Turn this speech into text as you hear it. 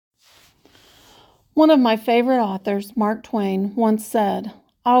One of my favorite authors, Mark Twain, once said,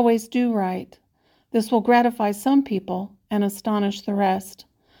 "Always do right. This will gratify some people and astonish the rest."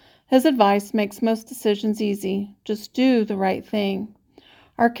 His advice makes most decisions easy. Just do the right thing.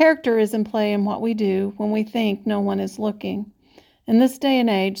 Our character is in play in what we do when we think no one is looking. In this day and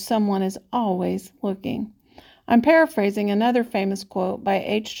age, someone is always looking. I'm paraphrasing another famous quote by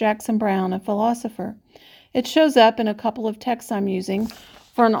H. Jackson Brown, a philosopher. It shows up in a couple of texts I'm using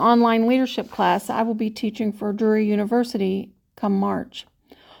for an online leadership class I will be teaching for Drury University come March.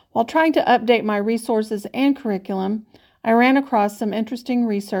 While trying to update my resources and curriculum, I ran across some interesting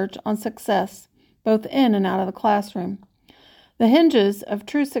research on success, both in and out of the classroom. The hinges of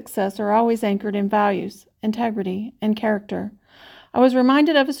true success are always anchored in values, integrity, and character. I was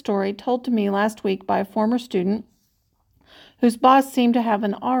reminded of a story told to me last week by a former student whose boss seemed to have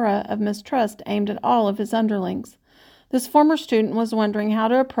an aura of mistrust aimed at all of his underlings. This former student was wondering how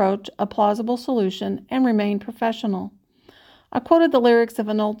to approach a plausible solution and remain professional. I quoted the lyrics of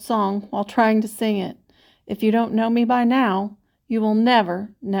an old song while trying to sing it. "If you don't know me by now, you will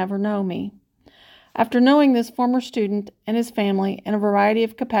never, never know me." After knowing this former student and his family in a variety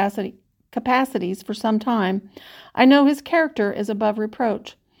of capacities for some time, I know his character is above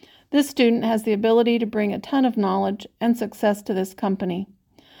reproach. This student has the ability to bring a ton of knowledge and success to this company.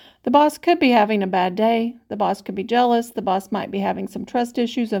 The boss could be having a bad day. The boss could be jealous. The boss might be having some trust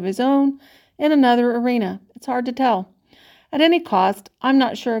issues of his own in another arena. It's hard to tell. At any cost, I'm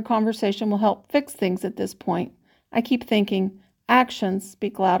not sure a conversation will help fix things at this point. I keep thinking, actions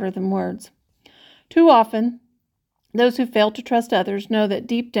speak louder than words. Too often, those who fail to trust others know that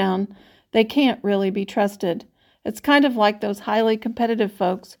deep down, they can't really be trusted. It's kind of like those highly competitive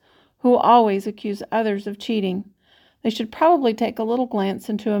folks who always accuse others of cheating. They should probably take a little glance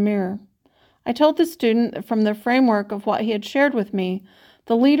into a mirror. I told the student that from the framework of what he had shared with me,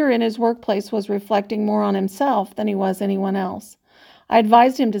 the leader in his workplace was reflecting more on himself than he was anyone else. I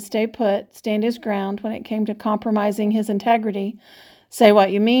advised him to stay put, stand his ground when it came to compromising his integrity. Say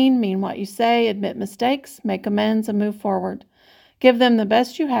what you mean what you say, admit mistakes, make amends, and move forward. Give them the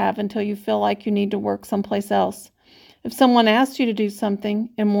best you have until you feel like you need to work someplace else. If someone asks you to do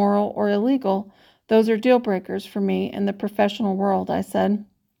something immoral or illegal, those are deal breakers for me in the professional world, I said.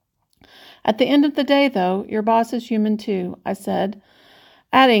 At the end of the day, though, your boss is human too, I said,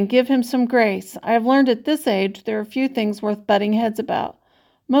 adding, give him some grace. I have learned at this age there are few things worth butting heads about.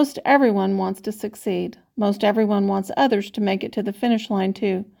 Most everyone wants to succeed. Most everyone wants others to make it to the finish line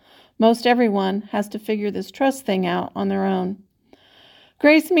too. Most everyone has to figure this trust thing out on their own.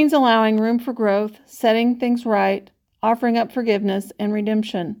 Grace means allowing room for growth, setting things right, offering up forgiveness and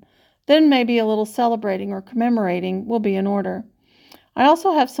redemption. Then maybe a little celebrating or commemorating will be in order. I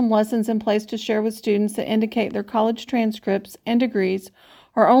also have some lessons in place to share with students that indicate their college transcripts and degrees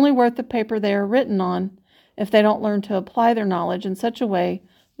are only worth the paper they are written on if they don't learn to apply their knowledge in such a way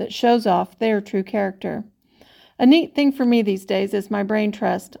that shows off their true character. A neat thing for me these days is my brain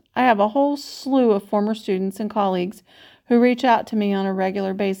trust. I have a whole slew of former students and colleagues who reach out to me on a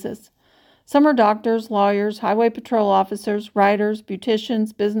regular basis. Some are doctors, lawyers, highway patrol officers, writers,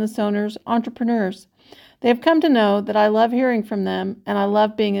 beauticians, business owners, entrepreneurs. They have come to know that I love hearing from them and I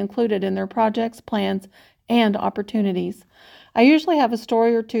love being included in their projects, plans, and opportunities. I usually have a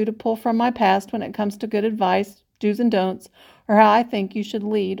story or two to pull from my past when it comes to good advice, do's and don'ts, or how I think you should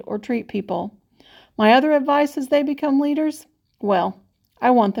lead or treat people. My other advice as they become leaders? Well,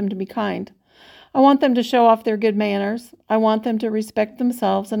 I want them to be kind. I want them to show off their good manners. I want them to respect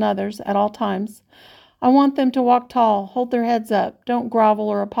themselves and others at all times. I want them to walk tall, hold their heads up, don't grovel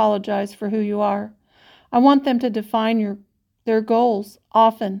or apologize for who you are. I want them to define their goals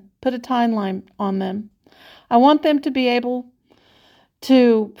often, put a timeline on them. I want them to be able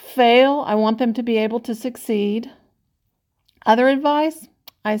to fail. I want them to be able to succeed. Other advice?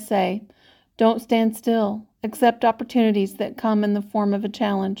 I say, don't stand still. Accept opportunities that come in the form of a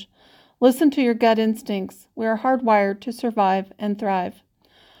challenge. Listen to your gut instincts. We are hardwired to survive and thrive.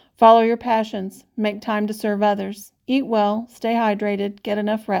 Follow your passions. Make time to serve others. Eat well, stay hydrated, get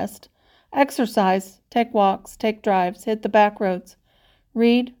enough rest. Exercise, take walks, take drives, hit the back roads.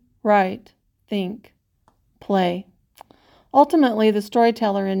 Read, write, think, play. Ultimately, the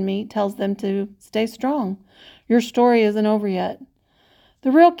storyteller in me tells them to stay strong. Your story isn't over yet.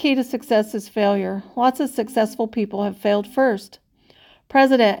 The real key to success is failure. Lots of successful people have failed first.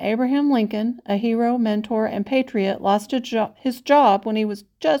 President Abraham Lincoln, a hero, mentor, and patriot, lost his job when he was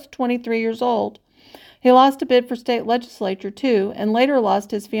just 23 years old. He lost a bid for state legislature, too, and later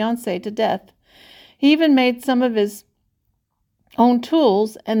lost his fiancée to death. He even made some of his owned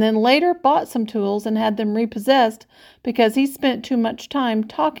tools and then later bought some tools and had them repossessed because he spent too much time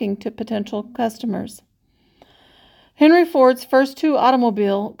talking to potential customers. Henry Ford's first 2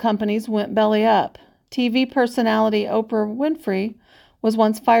 automobile companies went belly up. TV personality Oprah Winfrey was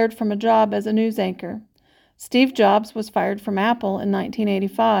once fired from a job as a news anchor. Steve Jobs was fired from Apple in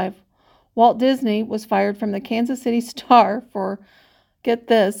 1985. Walt Disney was fired from the Kansas City Star for, get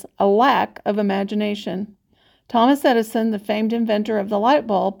this, a lack of imagination. Thomas Edison, the famed inventor of the light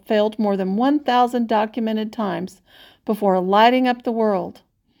bulb, failed more than 1,000 documented times before lighting up the world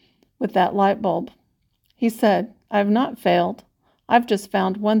with that light bulb. He said, "I have not failed. I've just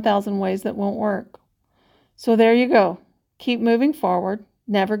found 1,000 ways that won't work." So there you go. Keep moving forward.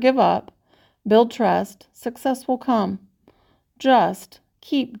 Never give up. Build trust. Success will come. Just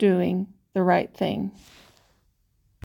keep doing the right thing.